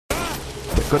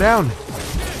Go down!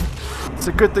 It's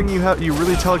a good thing you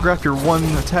really telegraph your one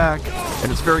attack,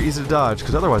 and it's very easy to dodge,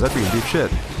 because otherwise I'd be in deep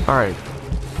shit. Alright.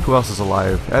 Who else is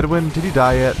alive? Edwin, did he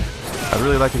die yet? I'd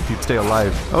really like it if he'd stay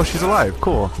alive. Oh, she's alive.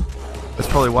 Cool. That's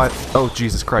probably why... Oh,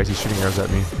 Jesus Christ, he's shooting arrows at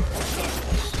me.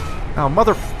 Oh,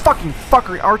 motherfucking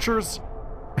fuckery, archers!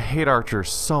 I hate archers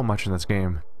so much in this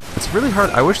game. It's really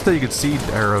hard. I wish that you could see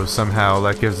arrows somehow,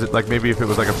 like maybe if it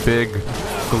was like a big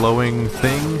glowing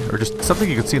thing, or just something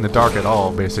you could see in the dark at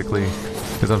all, basically.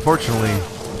 Because unfortunately,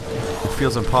 it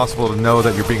feels impossible to know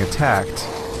that you're being attacked,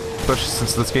 especially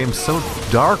since this game's so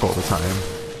dark all the time.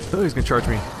 Oh, he's gonna charge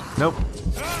me. Nope.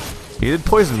 He did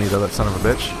poison me though, that son of a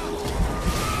bitch.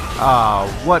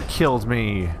 Ah, what killed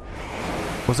me?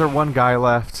 Was there one guy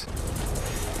left?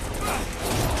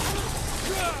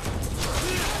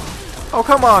 Oh,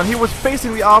 come on! He was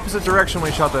facing the opposite direction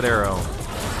when he shot that arrow.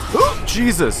 Oh,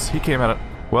 Jesus! He came at it.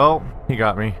 Well, he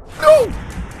got me. No!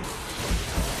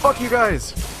 Fuck you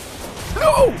guys!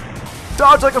 No!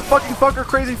 Dodge like a fucking fucker,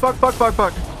 crazy fuck.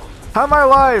 How am I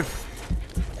alive?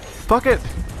 Fuck it.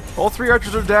 All 3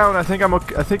 archers are down. I think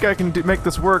I can make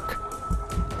this work.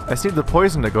 I just need the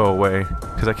poison to go away,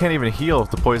 because I can't even heal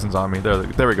if the poison's on me.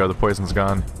 There we go. The poison's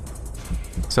gone.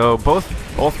 So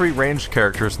all 3 ranged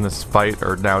characters in this fight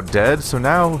are now dead. So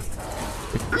now,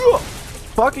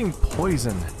 fucking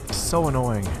poison. So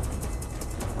annoying.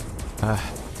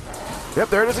 Yep,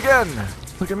 there it is again.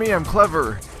 Look at me, I'm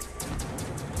clever.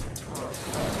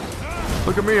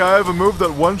 Look at me, I have a move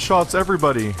that one-shots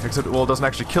everybody. Except, well, it doesn't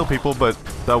actually kill people, but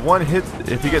that one hit,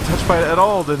 if you get touched by it at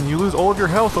all, then you lose all of your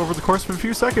health over the course of a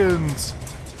few seconds.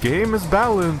 Game is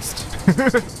balanced.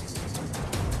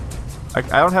 I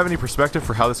don't have any perspective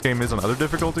for how this game is on other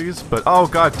difficulties, but oh,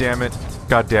 god damn it.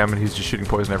 God damn it, he's just shooting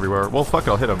poison everywhere. Well, fuck it,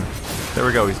 I'll hit him. There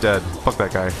we go, he's dead. Fuck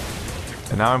that guy.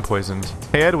 And now I'm poisoned.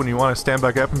 Hey Ed, when you want to stand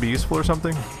back up and be useful or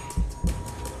something?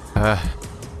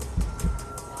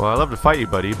 Well, I'd love to fight you,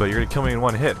 buddy, but you're gonna kill me in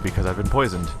one hit because I've been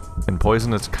poisoned. And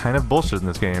poison is kind of bullshit in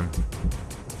this game.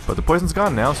 But the poison's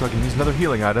gone now, so I can use another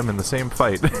healing item in the same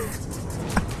fight.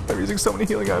 I'm using so many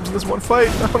healing items in this one fight.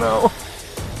 Oh no.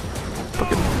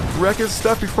 Fucking wreck his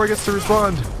stuff before he gets to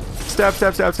respond. Stab.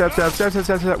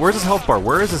 Where's his health bar?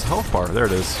 Where is his health bar? There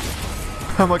it is.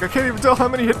 I'm like, I can't even tell how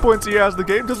many hit points he has. The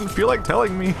game doesn't feel like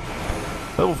telling me.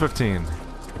 Level 15.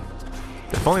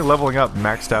 If only leveling up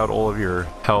maxed out all of your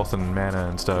health and mana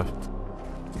and stuff.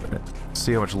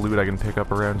 See how much loot I can pick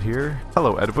up around here.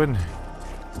 Hello, Edwin.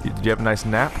 Did you have a nice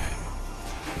nap?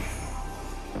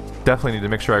 Definitely need to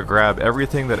make sure I grab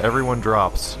everything that everyone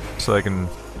drops so I can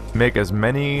make as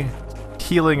many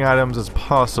healing items as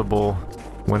possible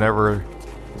whenever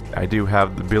I do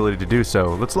have the ability to do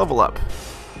so. Let's level up.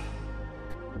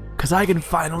 'Cause I can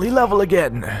finally level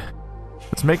again!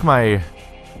 Let's make my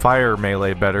fire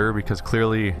melee better, because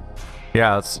clearly,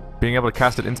 yeah, being able to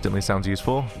cast it instantly sounds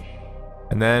useful.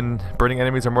 And then, burning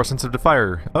enemies are more sensitive to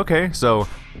fire. Okay, so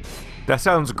that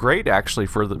sounds great actually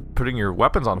for putting your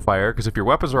weapons on fire, because if your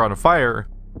weapons are on fire,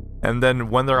 and then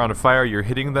when they're on fire you're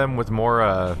hitting them with more,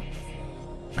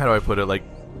 how do I put it, like,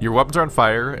 your weapons are on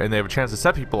fire, and they have a chance to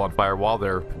set people on fire while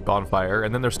they're on fire,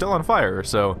 and then they're still on fire,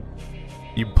 so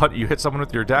you hit someone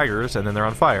with your daggers, and then they're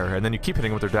on fire, and then you keep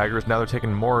hitting with their daggers, now they're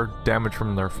taking more damage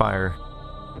from their fire.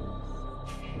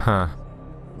 Huh.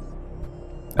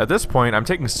 At this point, I'm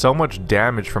taking so much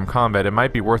damage from combat, it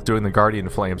might be worth doing the Guardian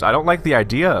Flames. I don't like the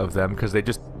idea of them, because they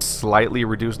just slightly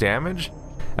reduce damage,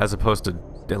 as opposed to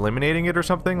eliminating it or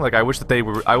something. Like, I wish that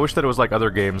it was like other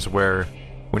games where,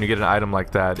 when you get an item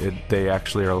like that, they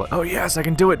actually are like, oh yes, I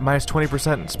can do it, minus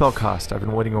 20% spell cost. I've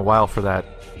been waiting a while for that.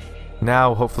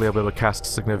 Now, hopefully I'll be able to cast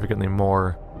significantly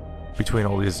more between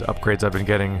all these upgrades I've been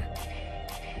getting.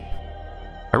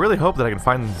 I really hope that I can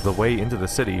find the way into the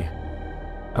city.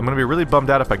 I'm gonna be really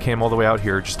bummed out if I came all the way out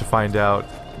here just to find out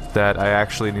that I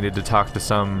actually needed to talk to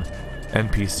some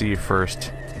NPC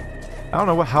first. I don't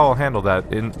know how I'll handle that.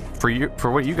 For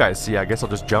what you guys see, I guess I'll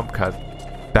just jump cut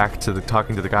back to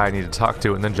talking to the guy I need to talk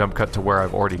to, and then jump cut to where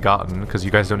I've already gotten, because you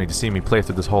guys don't need to see me play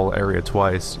through this whole area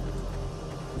twice.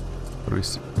 What do we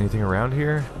see? Anything around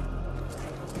here?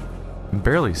 I can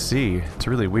barely see. It's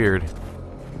really weird.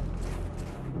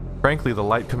 Frankly, the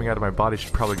light coming out of my body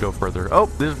should probably go further. Oh,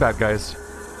 there's bad guys.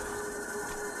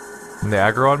 And they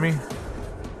aggro on me?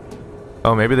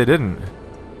 Oh, maybe they didn't.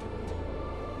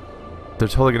 They're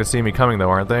totally gonna see me coming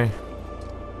though, aren't they?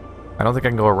 I don't think I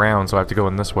can go around, so I have to go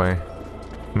in this way.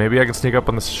 Maybe I can sneak up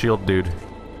on this shield dude.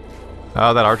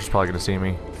 Oh, that archer's probably gonna see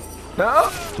me.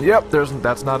 No! Yep,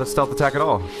 that's not a stealth attack at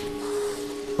all.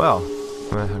 Well,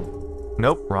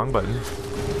 nope, wrong button.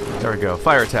 There we go,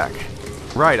 fire attack.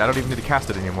 Right, I don't even need to cast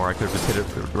it anymore, I could have just hit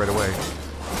it right away.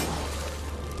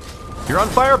 You're on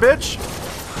fire, bitch!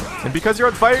 And because you're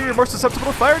on fire, you're more susceptible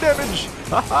to fire damage!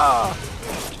 Haha!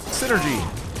 Synergy!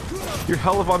 You're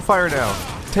hell of on fire now.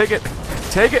 Take it!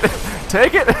 Take it!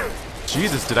 Take it!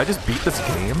 Jesus, did I just beat this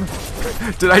game?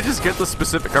 Did I just get the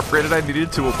specific upgrade that I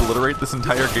needed to obliterate this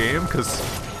entire game? Because...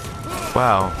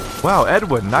 Wow. Wow,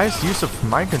 Edwin, nice use of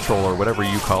mind control or whatever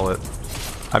you call it.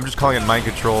 I'm just calling it mind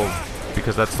control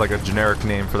because that's like a generic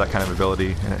name for that kind of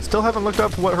ability. And I still haven't looked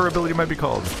up what her ability might be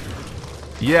called.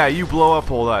 Yeah, you blow up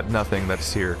all that nothing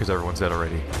that's here because everyone's dead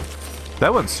already.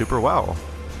 That went super well.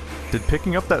 Did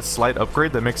picking up that slight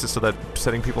upgrade that makes it so that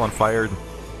setting people on fire...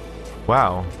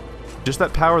 Wow. Just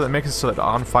that power that makes it so that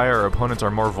on fire opponents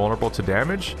are more vulnerable to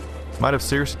damage might have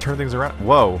seriously turned things around.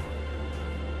 Whoa.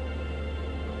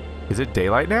 Is it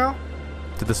daylight now?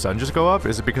 Did the sun just go up?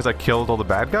 Is it because I killed all the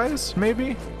bad guys?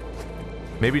 Maybe?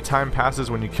 Maybe time passes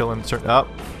when you kill in certain... Oh.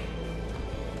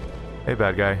 Hey,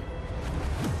 bad guy.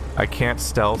 I can't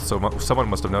stealth, so someone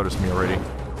must have noticed me already.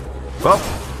 Well.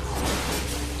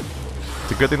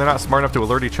 It's a good thing they're not smart enough to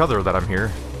alert each other that I'm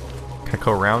here. Can I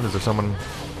go around? Is there someone...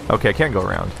 Okay, I can't go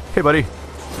around. Hey, buddy.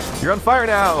 You're on fire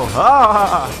now!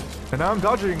 Ah! And now I'm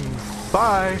dodging.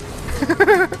 Bye!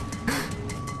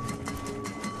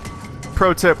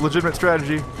 Pro tip, legitimate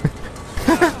strategy.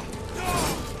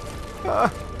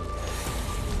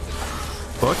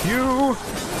 Fuck you!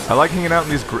 I like hanging out in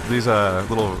these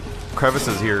little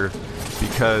crevices here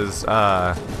because,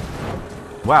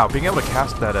 wow, being able to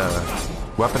cast that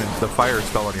weapon, the fire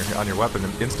spell on your weapon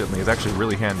instantly is actually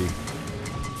really handy.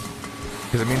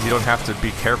 Because it means you don't have to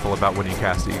be careful about when you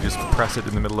cast it. You just press it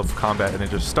in the middle of combat and it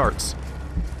just starts.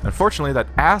 Unfortunately, that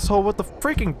asshole with the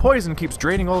freaking poison keeps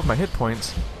draining all of my hit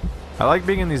points. I like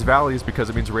being in these valleys because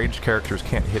it means ranged characters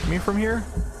can't hit me from here,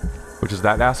 which is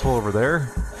that asshole over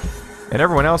there. And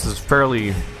everyone else is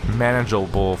fairly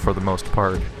manageable for the most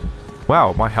part.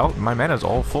 Wow, my mana's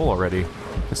all full already.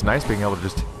 It's nice being able to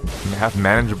just have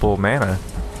manageable mana.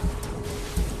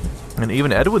 And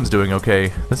even Edwin's doing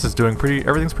okay. This is doing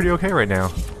everything's pretty okay right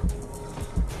now.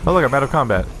 Oh look, I'm out of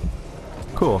combat.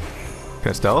 Cool. Can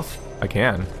I stealth? I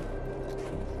can.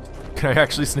 Can I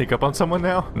actually sneak up on someone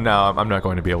now? No, I'm not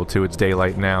going to be able to. It's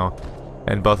daylight now.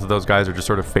 And both of those guys are just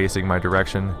sort of facing my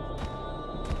direction.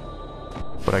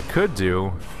 What I could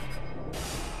do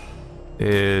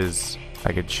is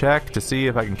I could check to see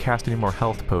if I can cast any more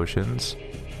health potions.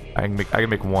 I can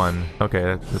make one.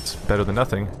 Okay, that's better than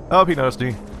nothing. Oh, he noticed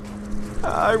me.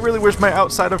 I really wish my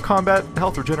outside of combat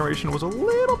health regeneration was a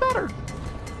little better.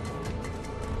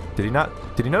 Did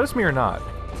he notice me or not?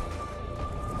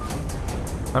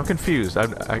 I'm confused.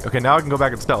 Okay, now I can go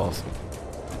back and stealth.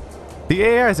 The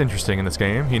AI is interesting in this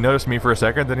game. He noticed me for a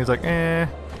second, then he's like, I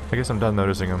guess I'm done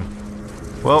noticing him.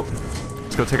 Well,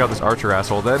 let's go take out this archer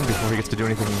asshole then before he gets to do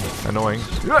anything annoying.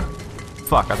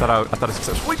 Fuck, I thought I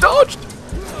successfully dodged!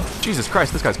 Jesus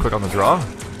Christ, this guy's quick on the draw.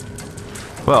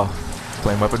 Well,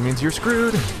 flame weapon means you're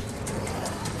screwed.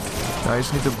 Now I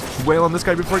just need to wail on this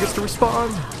guy before he gets to respawn.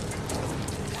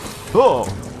 Oh!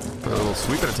 A little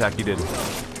sweeping attack he did.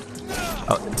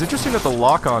 It's interesting that the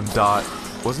lock-on dot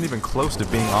wasn't even close to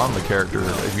being on the character.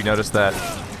 If you notice that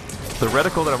the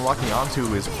reticle that I'm locking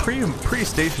onto is pretty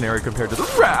stationary compared to the...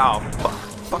 Ow!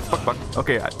 Fuck.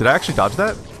 Okay, did I actually dodge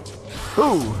that?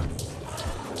 Ooh!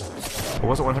 I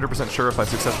wasn't 100% sure if I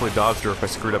successfully dodged or if I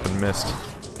screwed up and missed.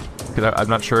 Because I'm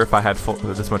not sure if I had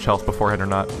this much health beforehand or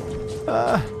not.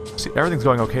 See, everything's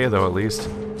going okay though, at least.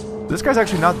 This guy's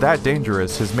actually not that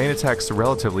dangerous. His main attack's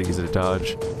relatively easy to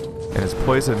dodge. And his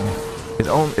poison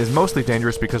is mostly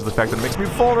dangerous because of the fact that it makes me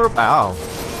vulnerable. Ow.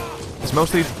 It's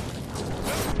mostly...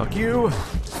 Fuck you.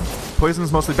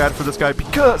 Poison's mostly bad for this guy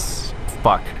because...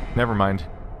 Fuck. Never mind.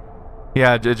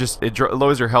 Yeah, it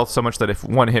lowers your health so much that if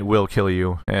one hit will kill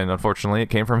you. And unfortunately, it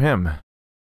came from him.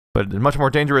 But it's much more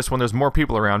dangerous when there's more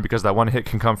people around because that one hit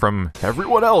can come from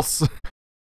everyone else.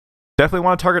 Definitely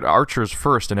want to target archers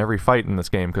first in every fight in this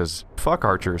game because fuck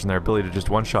archers and their ability to just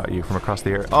one-shot you from across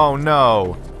the air. Oh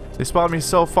no! They spawned me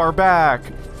so far back!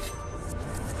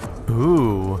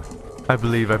 Ooh, I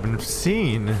believe I've been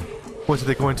seen. What are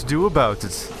they going to do about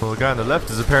it? Well, the guy on the left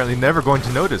is apparently never going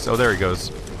to notice. Oh, there he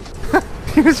goes.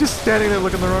 He was just standing there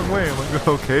looking the wrong way. I'm like,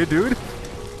 okay, dude.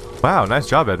 Wow, nice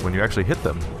job, Ed, when you actually hit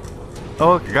them.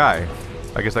 Oh, look, a guy.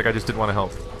 I guess that guy just didn't want to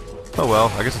help. Oh well,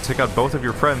 I guess I'll take out both of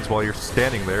your friends while you're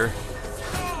standing there.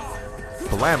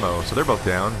 Blammo, so they're both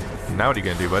down. Now what are you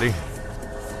gonna do, buddy?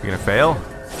 You gonna fail?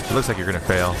 It looks like you're gonna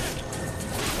fail.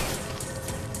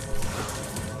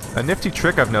 A nifty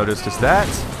trick I've noticed is that...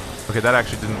 Okay, that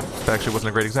actually wasn't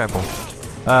a great example.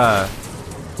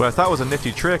 What I thought was a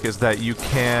nifty trick is that you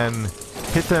can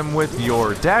hit them with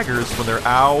your daggers when they're...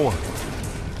 Ow!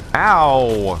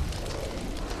 Ow!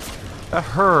 That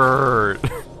hurt.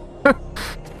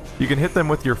 You can hit them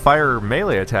with your fire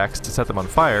melee attacks to set them on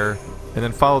fire, and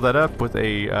then follow that up with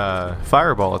a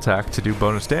fireball attack to do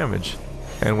bonus damage.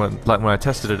 And when I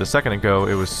tested it a second ago,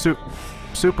 it was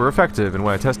super effective, and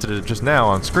when I tested it just now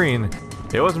on screen,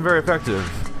 it wasn't very effective.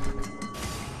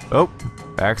 Oh,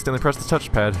 I accidentally pressed the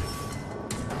touchpad.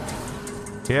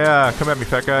 Yeah, come at me,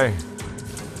 fat guy.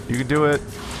 You can do it.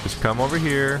 Just come over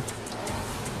here.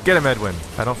 Get him, Edwin.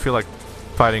 I don't feel like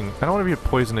fighting. I don't want to be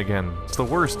poisoned again. It's the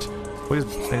worst. What is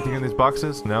anything in these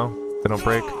boxes? No, they don't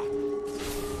break.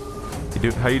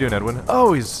 How you doing, Edwin?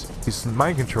 Oh, he's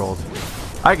mind controlled.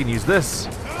 I can use this.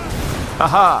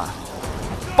 Haha!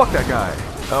 Fuck that guy.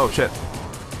 Oh shit.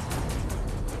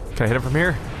 Can I hit him from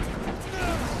here?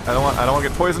 I don't want to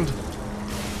get poisoned.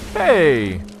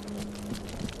 Hey!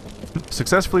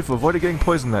 Successfully avoided getting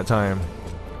poisoned that time.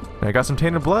 And I got some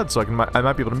tainted blood, so I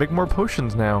might be able to make more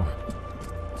potions now.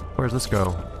 Where does this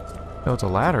go? Oh, it's a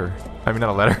ladder. I mean, not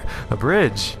a ladder, a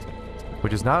bridge.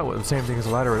 Which is not the same thing as a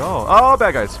ladder at all. Oh,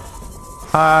 bad guys!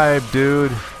 Hi,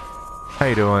 dude. How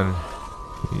you doing?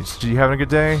 You having a good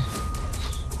day?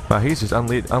 Wow, he's just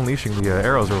unleashing the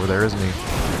arrows over there, isn't he?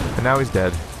 And now he's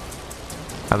dead.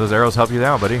 How those arrows help you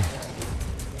now, buddy?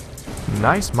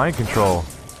 Nice mind control.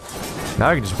 Now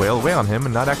I can just wail away on him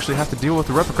and not actually have to deal with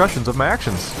the repercussions of my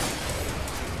actions.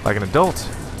 Like an adult.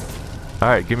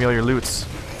 Alright, give me all your loots.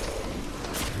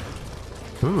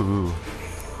 Ooh.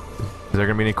 Is there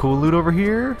gonna be any cool loot over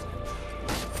here?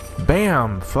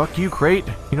 Bam! Fuck you, Crate.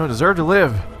 You don't deserve to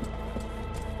live.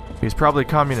 He's probably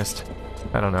communist.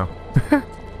 I don't know.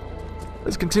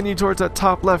 Let's continue towards that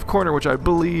top left corner, which I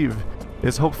believe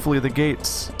is hopefully the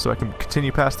gates, so I can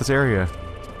continue past this area.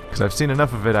 Because I've seen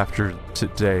enough of it after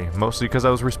today, mostly because I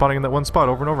was respawning in that one spot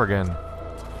over and over again.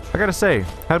 I gotta say,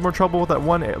 I had more trouble with that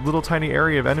one little tiny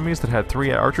area of enemies that had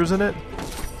 3 archers in it.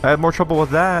 I had more trouble with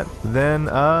that than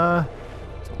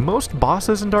most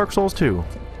bosses in Dark Souls 2.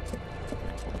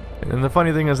 And the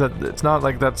funny thing is that it's not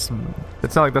like this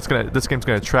game's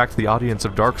gonna attract the audience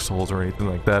of Dark Souls or anything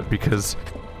like that, because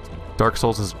Dark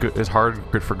Souls is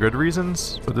good for good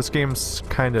reasons, but this game's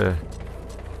kind of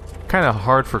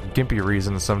hard for gimpy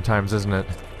reasons sometimes, isn't it?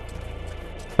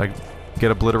 Like, get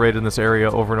obliterated in this area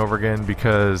over and over again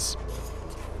because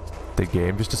the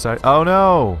game just decided. Oh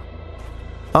no!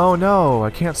 Oh no!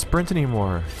 I can't sprint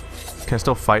anymore. Can I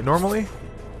still fight normally?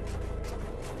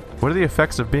 What are the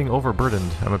effects of being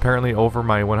overburdened? I'm apparently over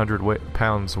my 100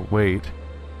 pounds weight.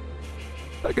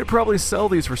 I could probably sell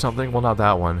these for something. Well, not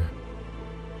that one.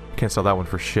 Can't sell that one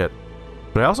for shit.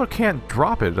 But I also can't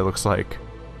drop it, it looks like.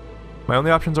 My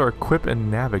only options are equip and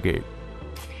navigate.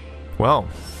 Well,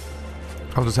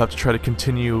 I'll just have to try to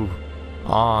continue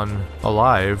on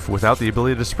alive without the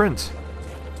ability to sprint.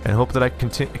 And hope that I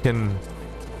can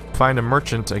find a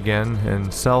merchant again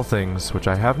and sell things, which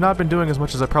I have not been doing as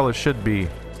much as I probably should be.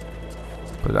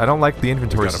 But I don't like the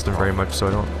inventory system very much, so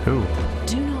I don't... Ooh.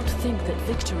 Do not think that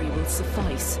victory will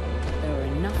suffice. There are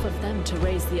enough of them to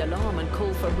raise the alarm and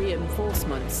call for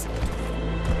reinforcements.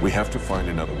 We have to find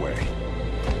another way.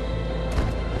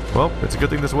 Well, it's a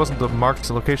good thing this wasn't the marked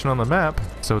location on the map,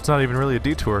 so it's not even really a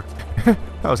detour.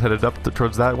 I was headed up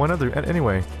towards that one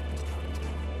anyway.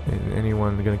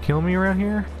 Anyone gonna kill me around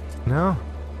here? No?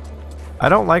 I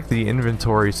don't like the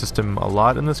inventory system a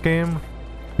lot in this game,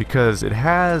 because it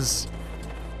has...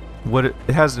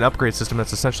 it has an upgrade system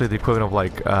that's essentially the equivalent of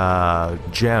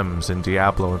like gems in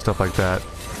Diablo and stuff like that.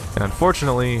 And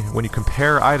unfortunately, when you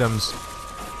compare items,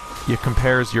 it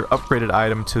compares your upgraded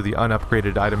item to the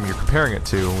unupgraded item you're comparing it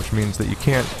to, which means that you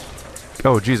can't...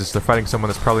 Oh Jesus, they're fighting someone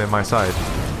that's probably on my side.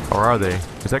 Or are they?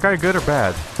 Is that guy good or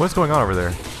bad? What's going on over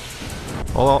there?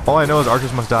 All I know is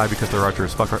archers must die because they're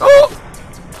archers. Fuck her. Oh!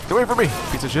 Get away from me!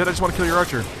 Piece of shit, I just want to kill your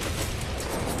archer.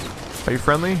 Are you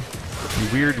friendly? You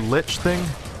weird lich thing?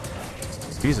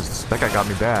 Jesus, that guy got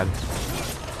me bad.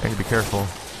 I need to be careful.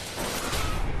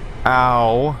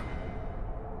 Ow.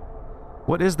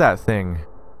 What is that thing?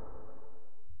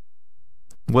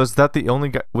 Was that the only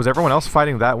guy? Was everyone else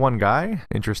fighting that one guy?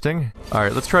 Interesting.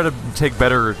 Alright, let's try to take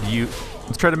better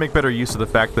let's try to make better use of the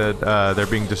fact that they're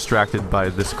being distracted by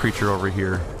this creature over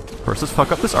here. First, let's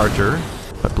fuck up this archer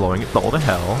by blowing it all to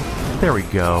hell. There we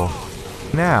go.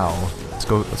 Now, let's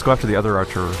go after the other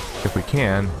archer if we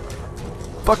can.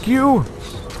 Fuck you!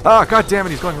 Ah, god damn it,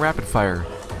 he's going rapid fire.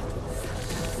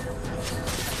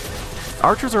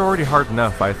 Archers are already hard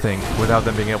enough, I think, without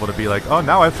them being able to be like, oh,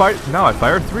 now I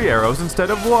fire 3 arrows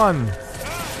instead of 1.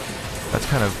 That's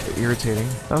kind of irritating.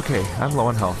 Okay, I'm low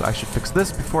on health. I should fix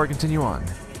this before I continue on.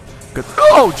 Good.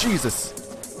 Oh, Jesus!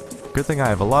 Good thing I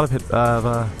have a lot of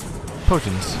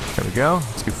potions. There we go.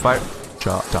 Let's do fire.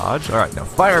 Dodge. Alright, now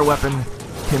fire weapon.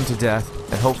 him to death,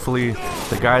 and hopefully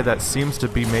the guy that seems to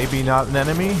be maybe not an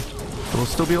enemy will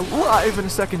still be alive in a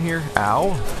second here.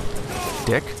 Ow.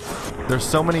 Dick. There's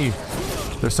so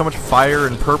much fire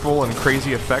and purple and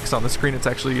crazy effects on the screen, it's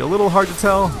actually a little hard to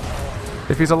tell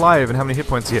if he's alive and how many hit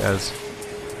points he has.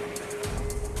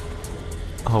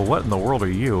 Oh, what in the world are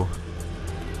you?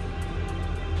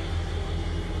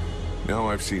 Now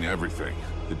I've seen everything.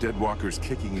 The dead walkers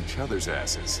kicking each other's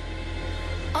asses.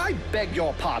 I beg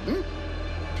your pardon?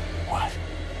 What?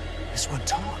 This one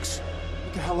talks.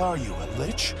 What the hell are you, a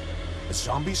lich? A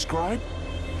zombie scribe?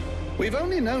 We've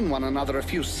only known one another a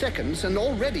few seconds, and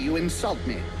already you insult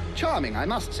me. Charming, I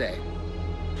must say.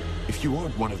 If you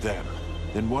aren't one of them,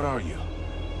 then what are you?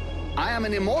 I am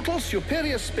an immortal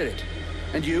superior spirit.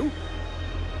 And you?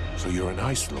 So you're an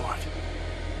Ice Lord.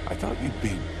 I thought you'd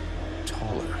be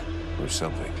taller or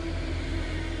something.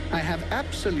 I have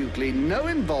absolutely no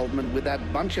involvement with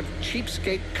that bunch of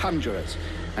cheapskate conjurers,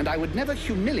 and I would never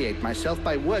humiliate myself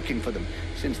by working for them,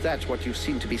 since that's what you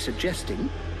seem to be suggesting.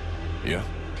 Yeah?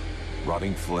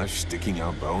 Rotting flesh, sticking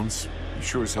out bones? You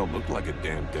sure as hell look like a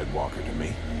damn dead walker to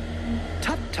me.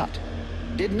 Tut tut.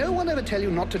 Did no one ever tell you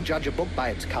not to judge a book by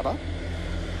its cover?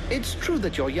 It's true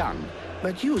that you're young,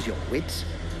 but use your wits.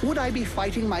 Would I be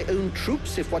fighting my own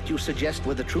troops if what you suggest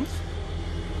were the truth?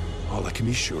 All I can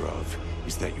be sure of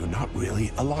is that you're not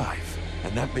really alive,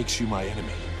 and that makes you my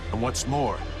enemy. And what's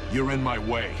more, you're in my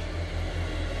way.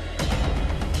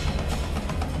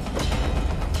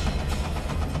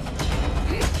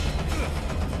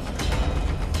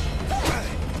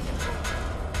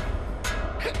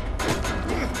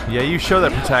 Yeah, you show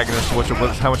that protagonist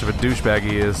how much of a douchebag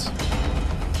he is.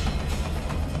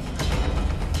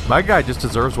 My guy just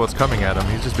deserves what's coming at him.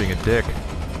 He's just being a dick.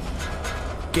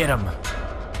 Get him!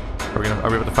 Are we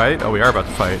about to fight? Oh, we are about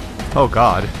to fight. Oh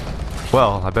god.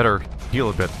 Well, I better heal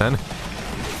a bit then.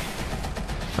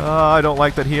 I don't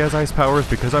like that he has ice powers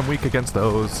because I'm weak against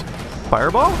those.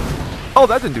 Fireball? Oh,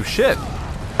 that didn't do shit.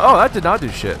 Oh, that did not do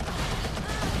shit.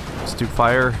 Let's do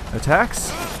fire attacks.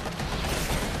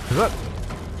 Is that?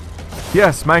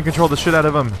 Yes, mind control the shit out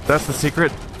of him. That's the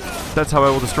secret. That's how I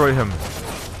will destroy him.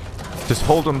 Just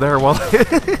hold him there while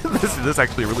this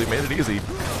actually really made it easy.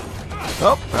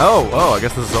 Oh, I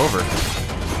guess this is over.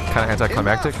 Kind of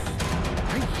anticlimactic.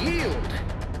 Enough. I yield.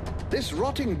 This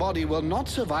rotting body will not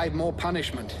survive more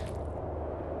punishment.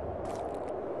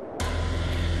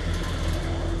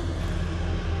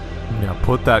 Now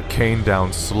put that cane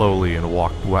down slowly and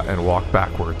walk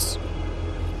backwards.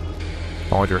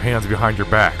 I want your hands behind your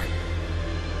back.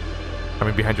 I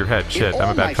mean behind your head. Shit, I'm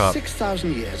a bad cop. In all my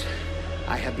 6,000 years,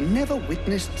 I have never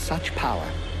witnessed such power.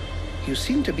 You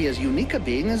seem to be as unique a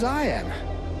being as I am.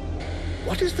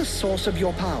 What is the source of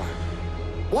your power?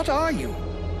 What are you?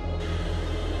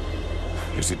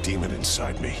 There's a demon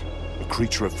inside me. A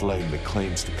creature of flame that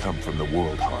claims to come from the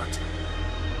world heart.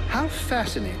 How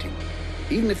fascinating.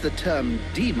 Even if the term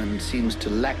demon seems to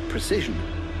lack precision.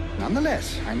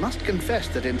 Nonetheless, I must confess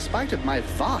that in spite of my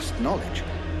vast knowledge,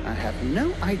 I have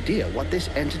no idea what this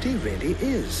entity really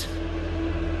is.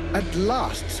 At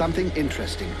last, something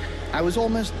interesting. I was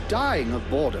almost dying of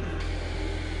boredom.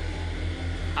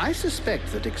 I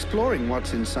suspect that exploring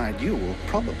what's inside you will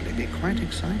probably be quite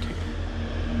exciting.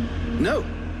 No,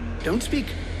 don't speak.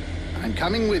 I'm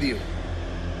coming with you.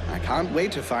 I can't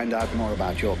wait to find out more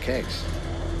about your case.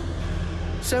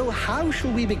 So how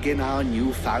shall we begin our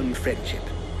newfound friendship?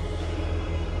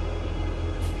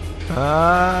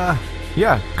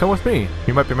 Yeah, come with me.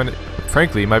 You might be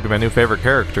frankly, you might be my new favorite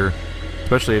character.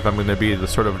 Especially if I'm going to be the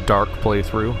sort of dark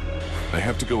playthrough. I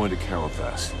have to go into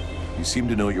Caranthas. You seem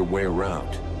to know your way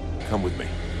around. Come with me.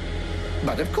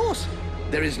 But of course,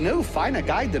 there is no finer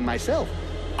guide than myself.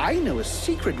 I know a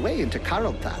secret way into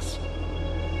Caranthas.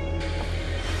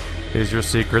 Is your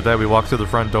secret that we walk through the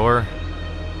front door?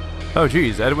 Oh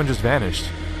geez, Edwin just vanished.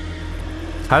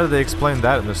 How did they explain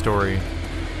that in the story?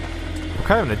 We're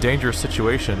kind of in a dangerous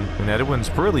situation, and Edwin's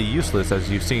pretty useless as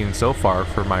you've seen so far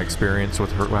from my experience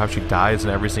with her, how she dies in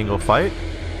every single fight.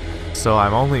 So I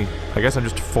guess I'm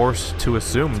just forced to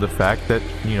assume the fact that,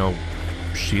 you know,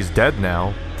 she's dead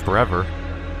now, forever.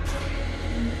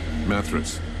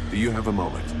 Mathras, do you have a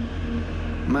moment?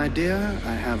 My dear,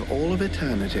 I have all of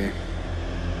eternity.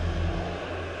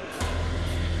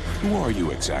 Who are you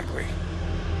exactly?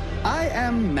 I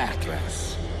am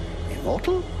Mathras,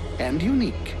 immortal and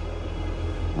unique.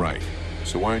 Right.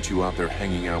 So why aren't you out there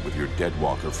hanging out with your dead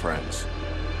walker friends?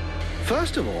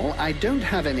 First of all, I don't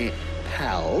have any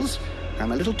pals.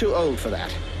 I'm a little too old for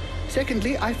that.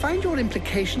 Secondly, I find your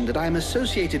implication that I'm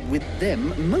associated with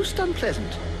them most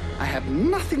unpleasant. I have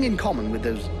nothing in common with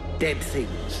those dead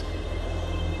things.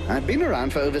 I've been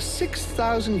around for over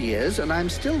 6,000 years, and I'm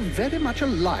still very much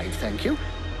alive, thank you.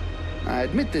 I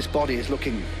admit this body is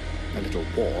looking a little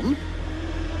worn.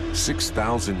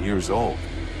 6,000 years old.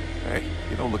 Hey,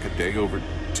 you don't look a day over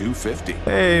 250.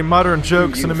 Hey, modern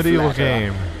jokes in a medieval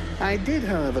game. I did,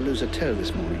 however, lose a toe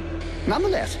this morning.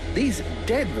 Nonetheless, these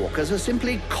dead walkers are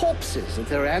simply corpses if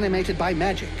they're animated by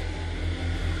magic.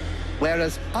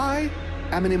 Whereas I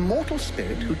am an immortal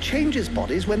spirit who changes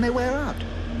bodies when they wear out.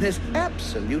 There's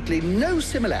absolutely no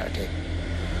similarity.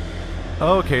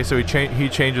 Okay, so he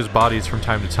changes bodies from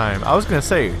time to time. I was gonna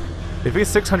say, if he's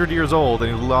 600 years old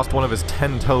and he lost one of his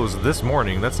 10 toes this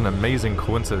morning, that's an amazing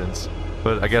coincidence.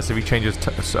 But I guess if he changes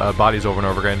bodies over and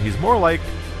over again, he's more like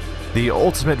the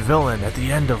ultimate villain at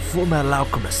the end of Fullmetal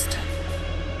Alchemist.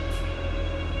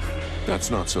 That's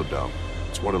not so dumb.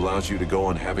 It's what allows you to go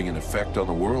on having an effect on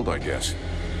the world, I guess.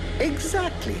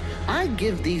 Exactly. I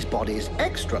give these bodies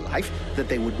extra life that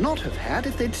they would not have had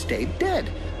if they'd stayed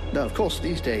dead. Though, of course,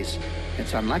 these days,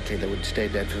 it's unlikely they would stay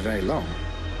dead for very long.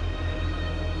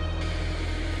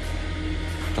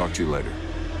 Talk to you later.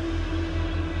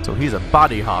 So he's a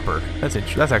body hopper. That's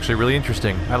actually really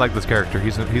interesting. I like this character.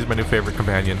 He's my new favorite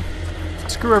companion.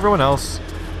 Screw everyone else.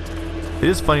 It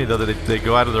is funny though that they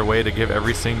go out of their way to give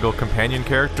every single companion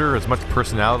character as much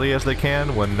personality as they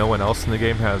can when no one else in the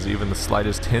game has even the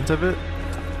slightest hint of it.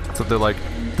 So they're like,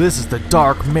 this is the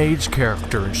dark mage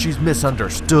character and she's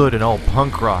misunderstood and all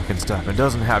punk rock and stuff and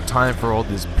doesn't have time for all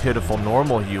these pitiful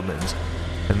normal humans.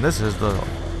 And this is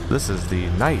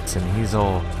the knight and he's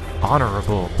all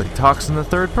honorable, but he talks in the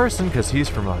third person because he's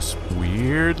from a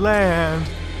weird land.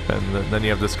 And then you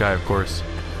have this guy, of course.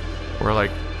 We're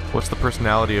like, what's the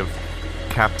personality of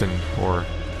Captain or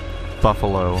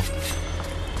Buffalo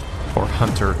or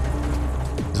Hunter?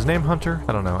 Is his name Hunter?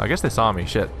 I don't know. I guess they saw me.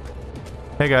 Shit.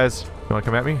 Hey guys, you wanna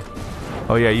come at me?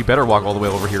 Oh yeah, you better walk all the way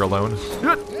over here alone.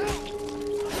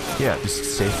 Yeah,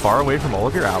 just stay far away from all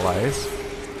of your allies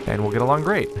and we'll get along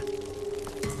great.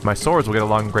 My swords will get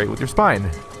along great with your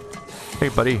spine. Hey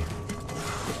buddy.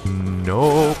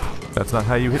 Nope. That's not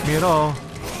how you hit me at all.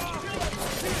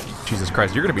 Jesus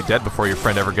Christ, you're gonna be dead before your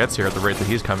friend ever gets here at the rate that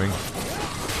he's coming.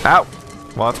 Ow!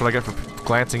 Well, that's what I get for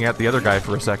glancing at the other guy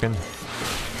for a second.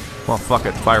 Well, fuck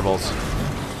it. Fireballs.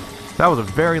 That was a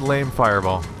very lame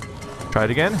fireball. Try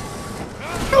it again.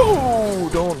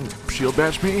 No! Don't shield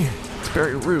bash me. It's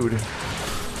very rude.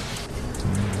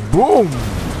 Boom!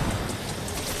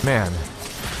 Man.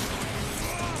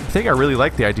 I think I really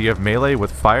like the idea of melee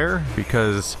with fire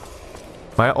because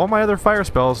all my other fire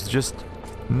spells just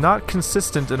not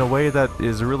consistent in a way that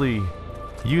is really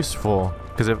useful.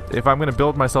 Because if I'm going to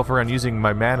build myself around using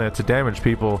my mana to damage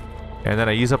people, and then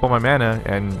I use up all my mana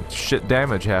and shit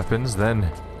damage happens, then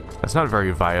that's not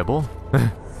very viable.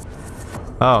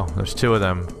 Oh, there's two of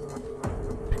them.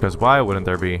 Because why wouldn't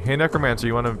there be? Hey Necromancer,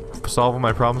 you want to solve all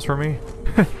my problems for me?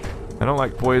 I don't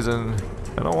like poison.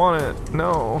 I don't want it.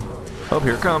 No. Oh,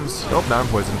 here it comes. Oh, now I'm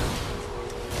poisoned.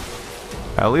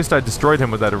 At least I destroyed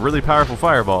him with that really powerful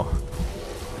fireball.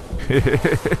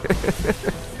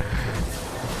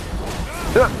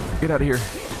 Get out of here.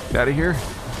 Get out of here.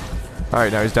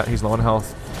 Alright, now he's down. He's low on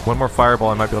health. One more fireball,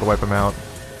 I might be able to wipe him out.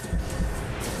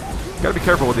 Gotta be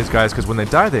careful with these guys, because when they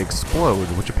die, they explode,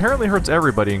 which apparently hurts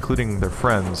everybody, including their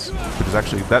friends. Which is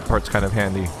actually, that part's kind of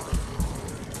handy.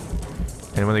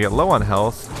 And when they get low on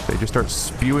health, they just start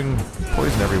spewing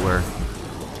poison everywhere.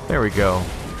 There we go.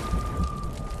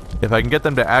 If I can get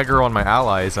them to aggro on my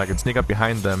allies, I can sneak up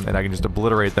behind them, and I can just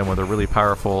obliterate them with a really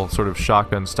powerful, sort of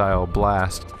shotgun-style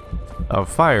blast of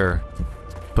fire.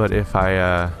 But if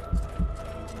I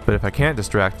can't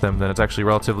distract them, then it's actually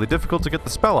relatively difficult to get the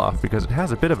spell off, because it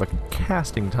has a bit of a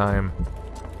casting time.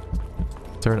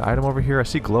 Is there an item over here? I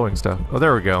see glowing stuff. Oh,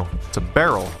 there we go. It's a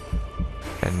barrel.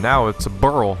 And now it's a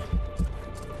burl.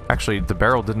 Actually, the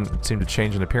barrel didn't seem to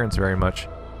change in appearance very much.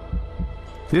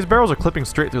 These barrels are clipping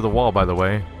straight through the wall, by the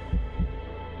way.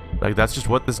 Like, that's just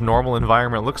what this normal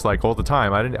environment looks like all the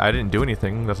time. I didn't do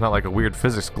anything. That's not like a weird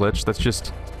physics glitch. That's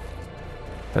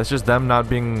just them not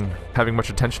having much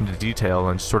attention to detail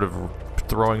and sort of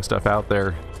throwing stuff out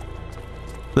there.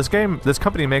 This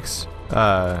company makes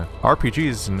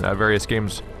RPGs and various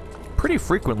games pretty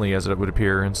frequently, as it would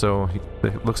appear, and so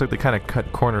it looks like they kind of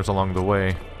cut corners along the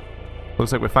way.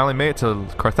 Looks like we finally made it to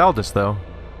Carthaldus, though.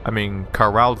 I mean,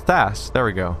 Caraldthas. There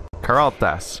we go.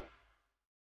 Caraldthas.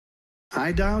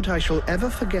 I doubt I shall ever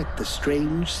forget the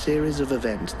strange series of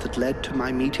events that led to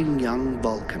my meeting young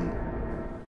Vulcan.